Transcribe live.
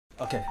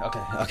Okay.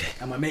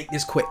 I'm gonna make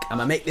this quick.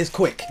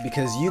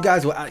 Because you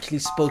guys were actually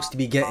supposed to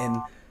be getting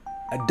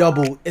a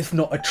double, if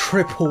not a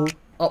triple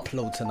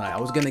upload tonight. I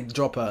was gonna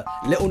drop a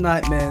Little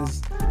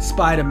Nightmares,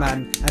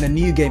 Spider-Man, and a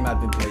new game I've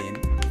been playing.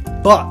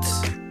 But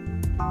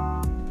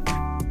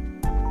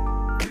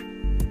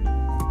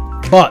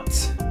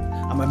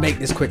I'm gonna make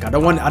this quick. I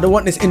don't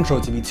want this intro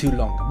to be too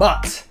long.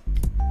 But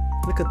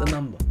look at the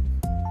number.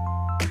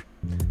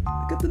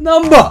 Look at the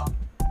number.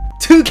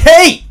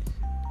 2K.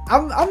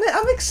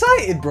 I'm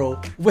excited,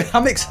 bro.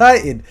 I'm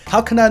excited.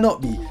 How can I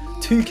not be?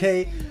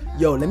 2K.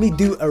 Yo, let me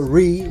do a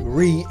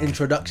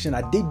re-introduction.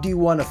 I did do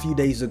one a few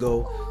days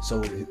ago,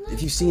 so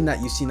if you've seen that,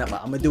 you've seen that.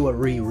 But I'm gonna do a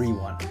re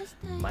one.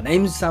 My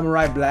name's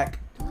samuraiBlack.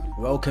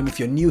 Welcome. If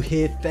you're new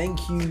here,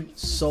 thank you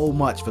so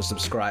much for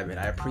subscribing.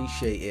 I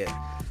appreciate it.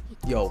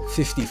 Yo,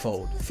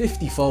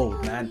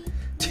 50-fold, man.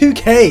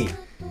 2K.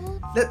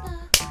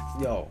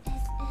 Yo,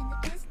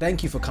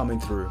 thank you for coming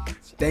through.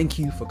 Thank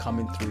you for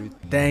coming through.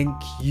 Thank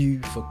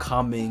you for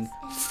coming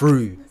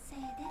through.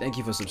 Thank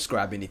you for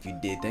subscribing if you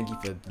did. Thank you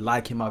for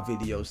liking my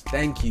videos.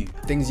 Two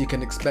things you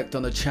can expect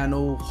on the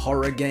channel: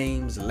 horror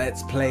games,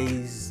 let's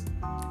plays,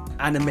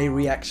 anime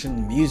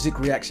reaction, music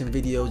reaction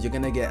videos. You're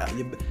gonna get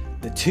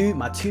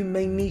my two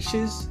main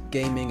niches,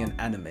 gaming and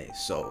anime.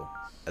 So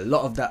a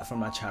lot of that from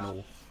my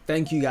channel.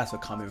 Thank you guys for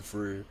coming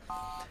through.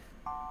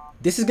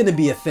 This is gonna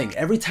be a thing.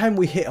 Every time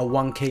we hit a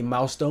 1K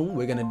milestone,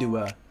 we're gonna do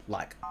a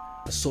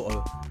sort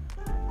of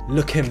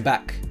looking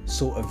back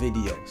sort of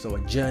video. So a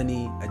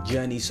journey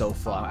so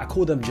far. I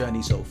call them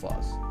journey so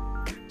fars.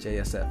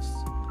 JSFs.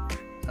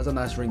 Has a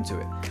nice ring to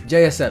it.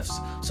 JSFs.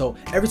 So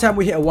every time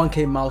we hit a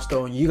 1K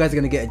milestone, you guys are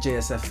gonna get a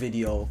JSF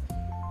video.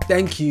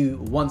 Thank you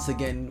once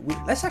again.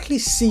 Let's actually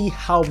see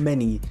how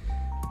many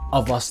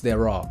of us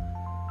there are.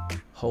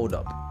 Hold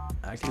up.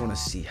 I actually want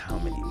to see how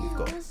many we've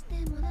got.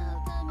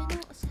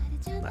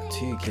 Like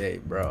 2K,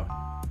 bro.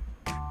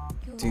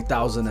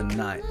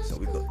 2009. So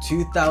we've got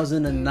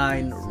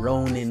 2009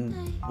 RŌNIN.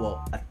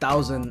 Well,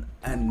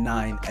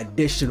 1009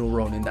 additional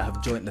RŌNIN that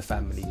have joined the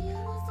family.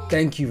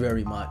 Thank you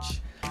very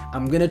much.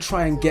 I'm gonna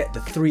try and get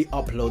the 3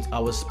 uploads I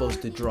was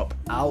supposed to drop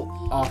out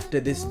after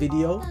this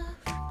video.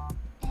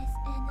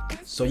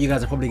 So you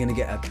guys are probably gonna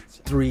get a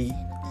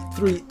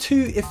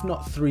two, if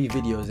not 3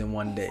 videos in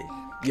one day.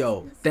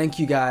 Yo, thank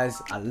you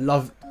guys. I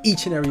love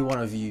each and every one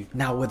of you.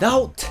 Now,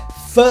 without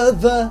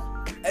further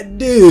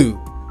ado,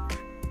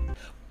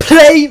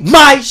 play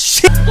my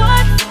shit.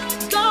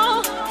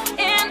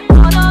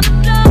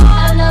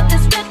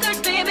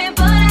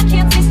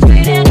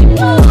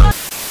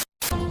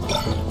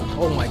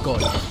 Oh my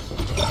god.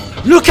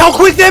 Look how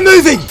quick they're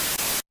moving!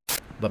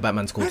 But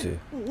Batman's cool too.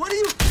 What are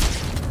you?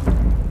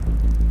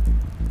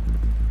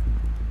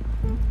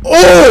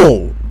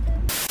 Oh!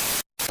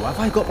 Why have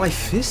I got my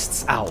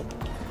fists out?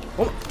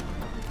 Oh.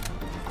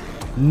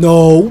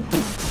 No,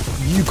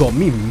 you got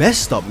me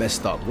messed up.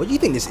 What do you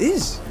think this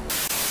is?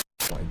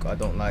 Oh my god, I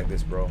don't like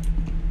this, bro.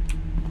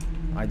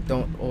 I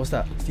don't. What was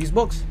that? Fuse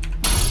box?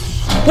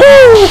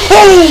 Oh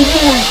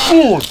my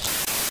god!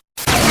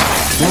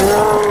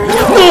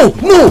 No!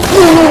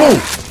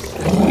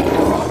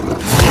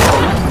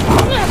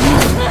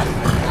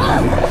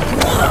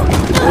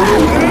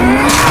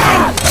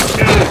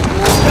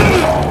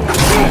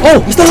 Oh,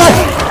 he's still alive!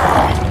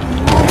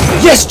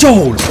 Yes,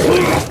 Joel!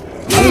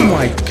 Oh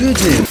my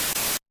goodness!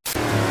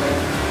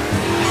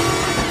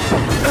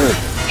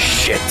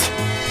 Shit!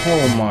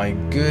 Oh my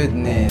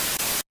goodness!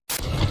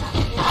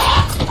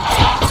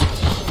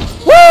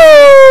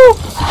 Woo!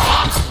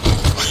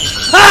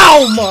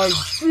 Oh my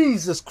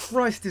Jesus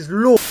Christ is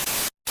Lord!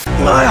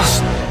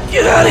 Miles,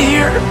 get out of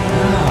here!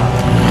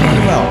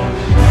 Well,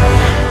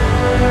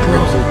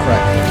 bros will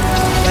crack.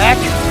 Back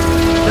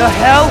the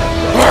hell!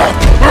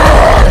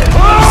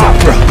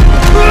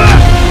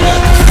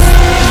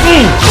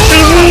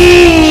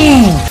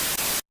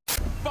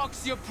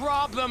 Fuck's your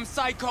problem,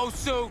 Psycho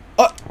Sue?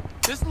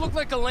 This looked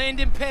like a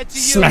landing pad to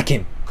you. Smack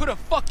him. Could have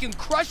fucking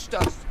crushed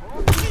us.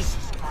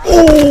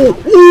 Oh!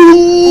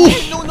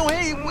 Hey, no,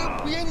 hey,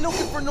 we ain't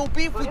looking for no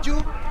beef with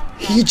you.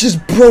 He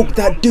just broke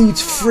that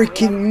dude's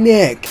freaking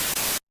neck.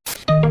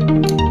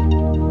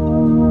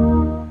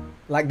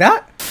 Like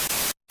that?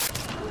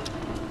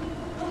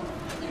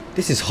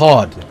 This is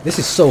hard. This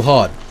is so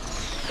hard.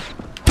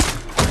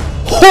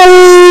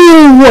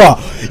 Oh!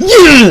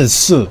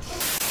 Yes! Are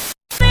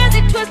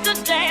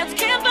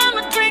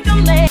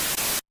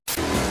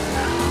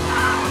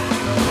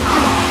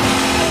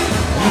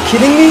you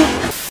kidding me?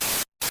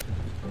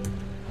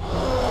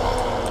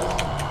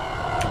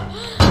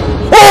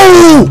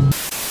 Oh!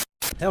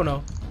 Hell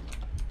no.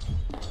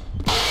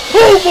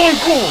 Oh my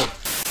god!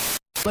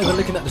 I'm not even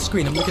looking at the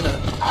screen, I'm looking at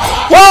it.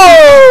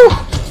 Whoa!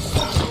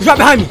 He's right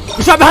behind me!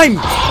 He's right behind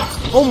me!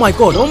 Oh my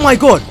god, oh my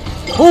god!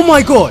 Oh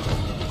my god!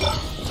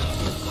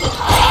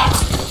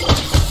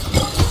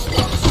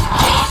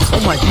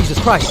 Oh my Jesus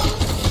Christ!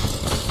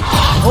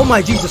 Oh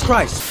my Jesus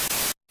Christ!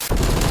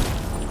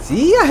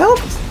 See, I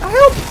helped!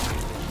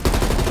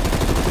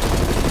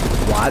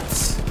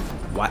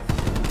 What?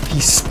 He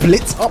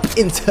splits up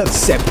into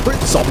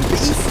separate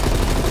zombies?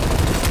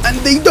 and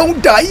they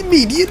don't die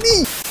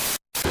immediately.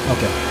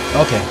 Okay.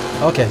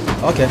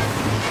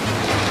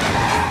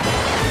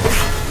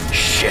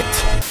 Shit.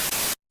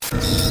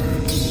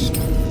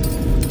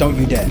 Don't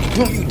you dare.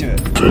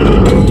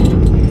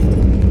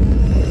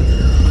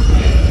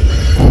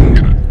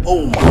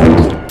 Oh my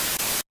god.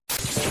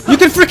 You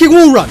can freaking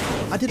wall run.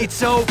 I did it.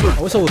 It's over.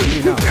 Oh, it's over for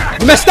you now.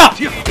 You messed up.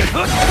 Woo!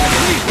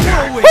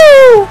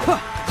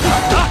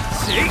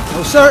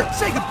 No sir.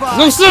 Say goodbye.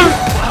 No sir.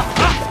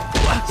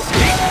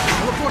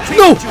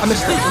 No. I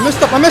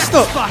messed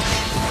up.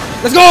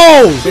 Let's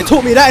go. They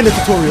taught me that in the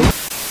tutorial.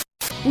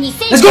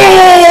 Let's go.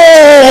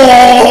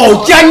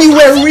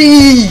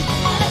 January.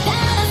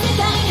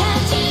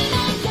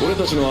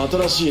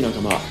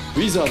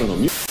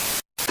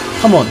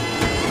 Come on.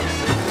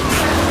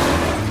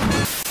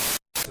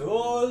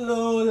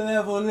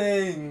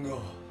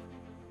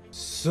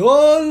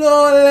 Solo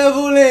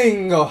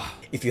leveling.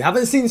 If you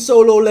haven't seen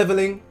solo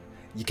leveling,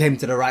 you came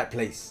to the right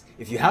place.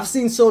 If you have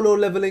seen solo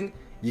leveling,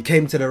 you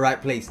came to the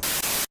right place.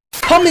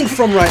 Coming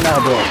from right now,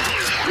 bro.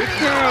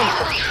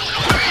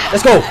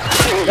 Let's go.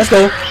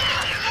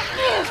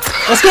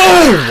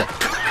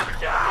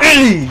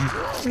 Hey,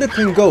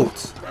 flipping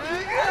goats.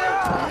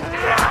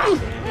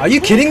 Are you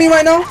kidding me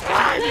right now?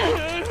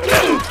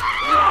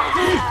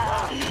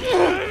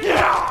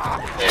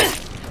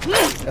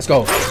 Let's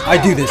go. I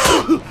do this.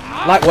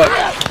 Light work.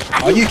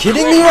 Are you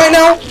kidding me right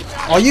now?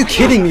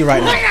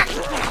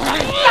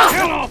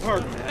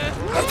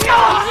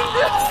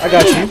 I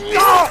got you.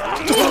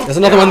 There's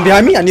another one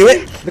behind me. I knew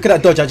it. Look at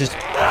that dodge I just...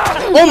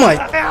 Oh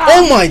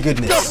my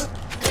goodness.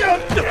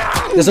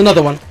 There's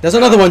another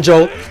one,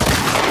 Joel.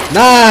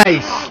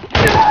 Nice.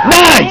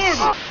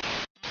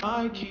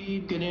 I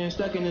keep getting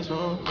stuck in this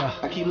room.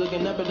 I keep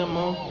looking up at the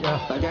moon.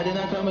 Like I did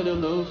not come with the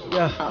loose.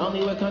 I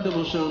only wear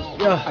comfortable shoes.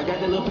 I got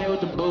the little pair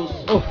with the boost.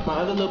 My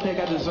other little pair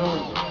got the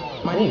zoom.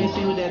 Might even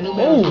see with that new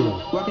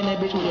walking that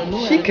bitch with a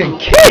new. She can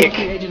kick.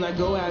 I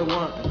go where I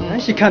want. And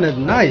she kind of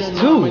nice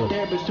too.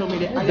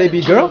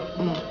 Baby girl.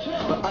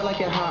 But I like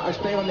it hot. I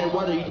stay on that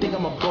water. You think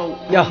I'm a boat?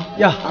 Yeah.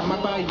 I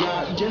might buy a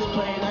yacht. Just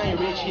playing. I ain't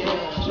rich yet.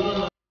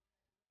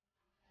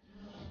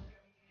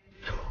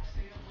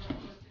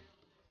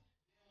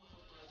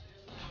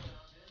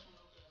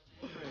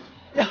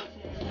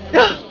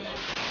 Yeah.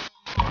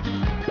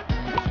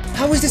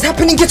 How is this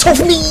happening? Get off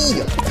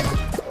me!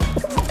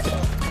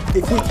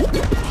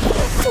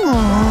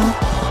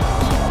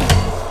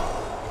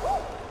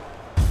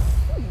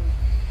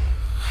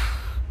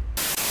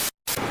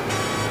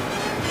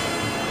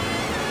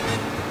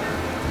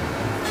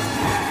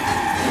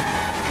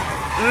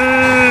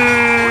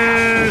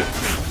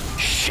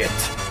 Shit.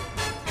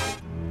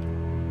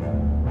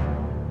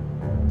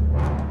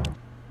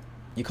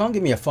 You can't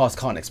give me a fast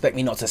car and expect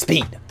me not to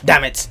speed.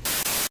 Damn it.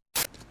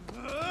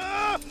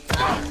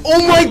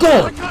 Oh my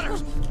god!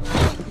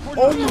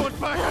 Oh my...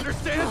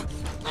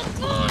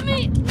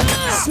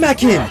 Smack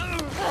him!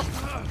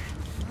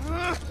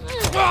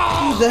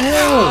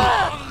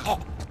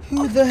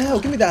 Who the hell?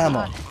 Give me that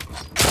hammer.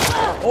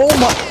 Oh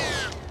my...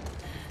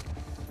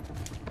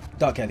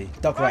 Duck, Ellie.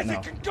 Duck right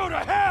now. Go to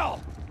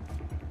hell!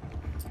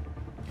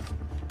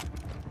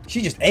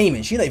 She's just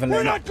aiming. She's not even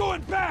letting up. We're not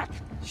going back!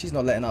 She's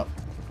not letting up.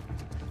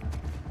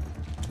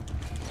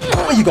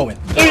 Where you going?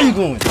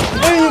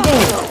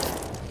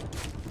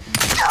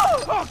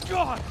 Oh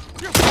god!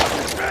 You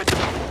fucking bitch!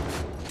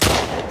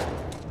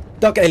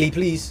 Duck, Ellie,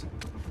 please.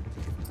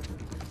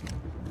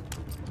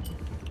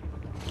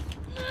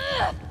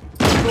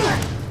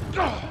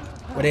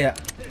 Where they at?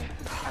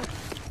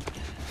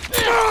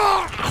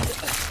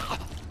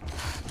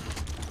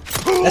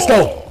 Let's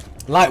go.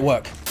 Light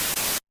work.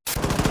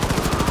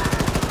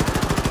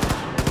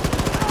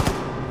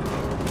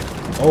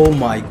 Oh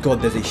my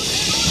god, there's a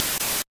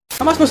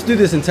How am I supposed to do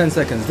this in 10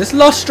 seconds? This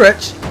last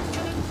stretch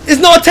is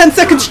not a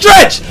 10-second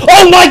stretch!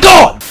 Oh my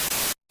god!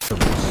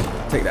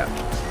 Take that.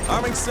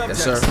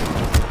 Yes, sir.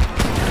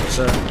 Yes,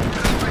 sir.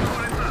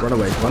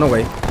 Run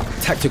away.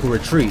 Tactical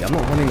retreat. I'm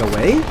not running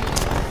away.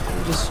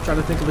 I'm just trying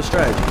to think of a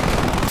strategy.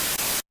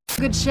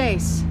 Good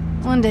chase.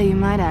 One day you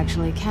might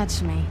actually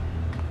catch me.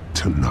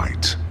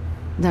 Tonight.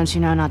 Don't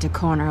you know not to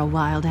corner a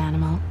wild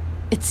animal?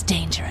 It's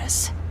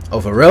dangerous. Oh,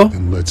 for real?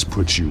 Then let's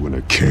put you in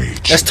a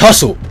cage. Let's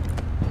tussle.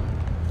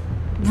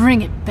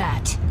 Bring it,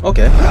 Bat.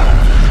 Okay.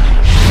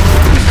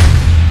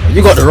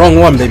 You got the wrong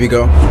one, baby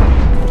girl.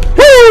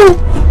 Woo!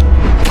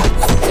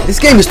 This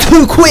game is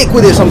too quick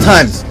with it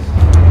sometimes.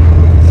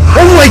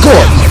 Oh my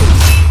god!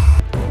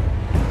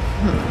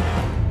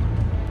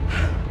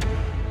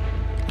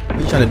 What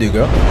are you trying to do,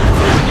 girl?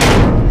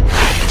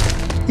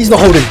 He's not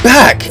holding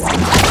back.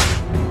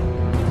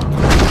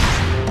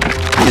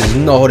 He is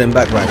not holding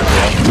back right now,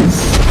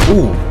 girl.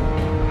 Ooh.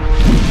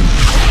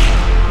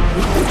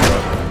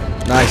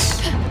 Nice.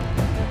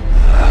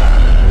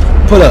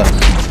 Pull up.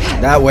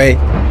 That way.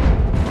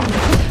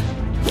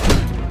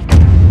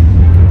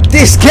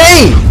 This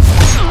game!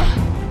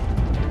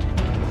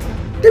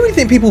 They really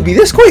think people will be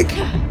this quick?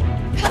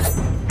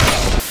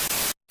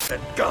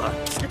 God,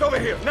 get over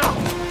here now!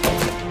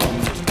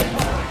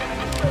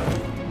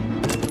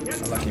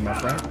 Unlucky, my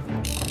friend.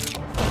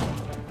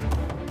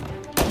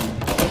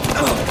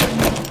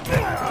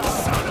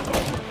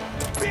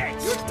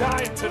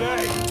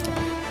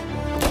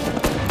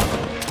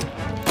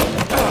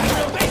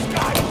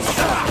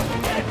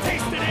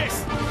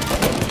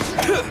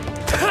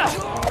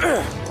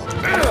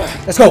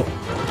 Let's go.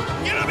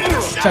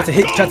 Try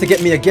to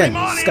get me again,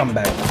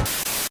 scumbag.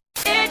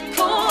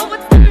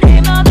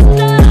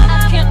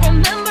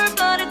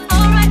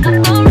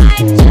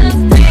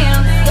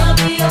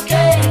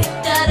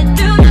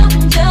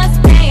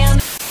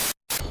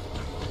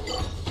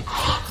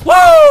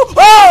 Whoa!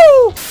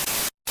 Whoa!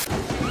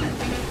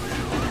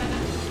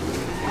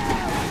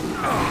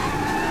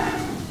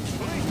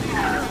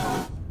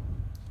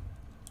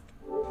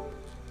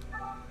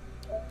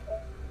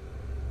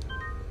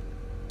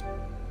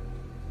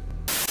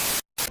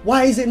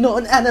 Why is it not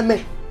an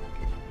anime?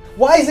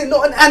 Why is it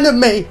not an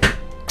anime?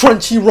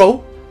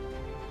 Crunchyroll,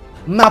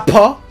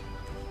 Mappa,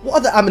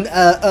 what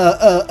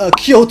other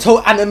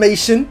Kyoto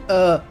Animation,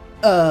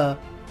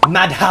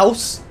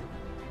 Madhouse,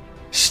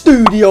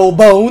 Studio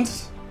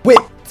Bones,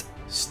 Whipped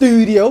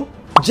Studio,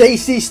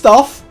 JC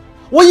Stuff.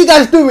 What are you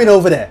guys doing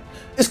over there?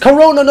 It's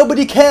Corona,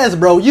 nobody cares,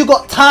 bro. You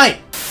got time.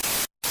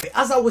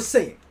 As I was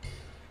saying,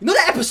 you know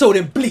that episode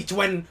in Bleach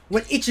when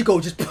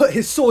Ichigo just put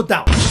his sword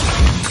down?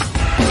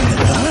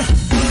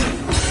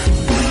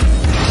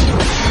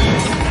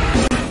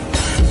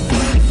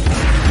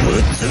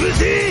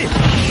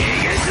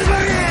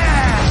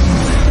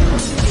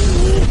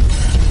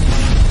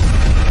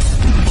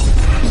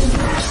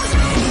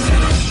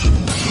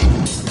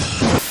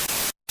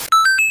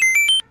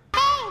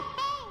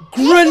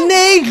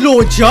 Grenade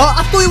launcher?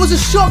 I thought it was a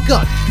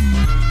shotgun.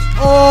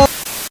 Oh.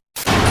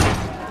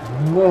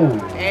 Whoa.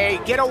 Hey,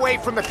 get away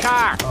from the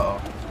car.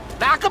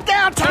 Knock him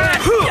down,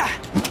 Todd.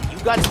 You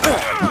got.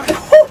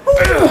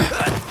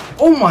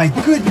 Oh my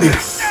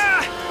goodness.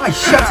 I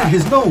shattered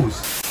his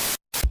nose.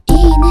 いい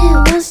ね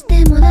を押し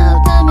てもら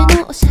うため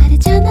のおしゃれ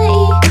じゃない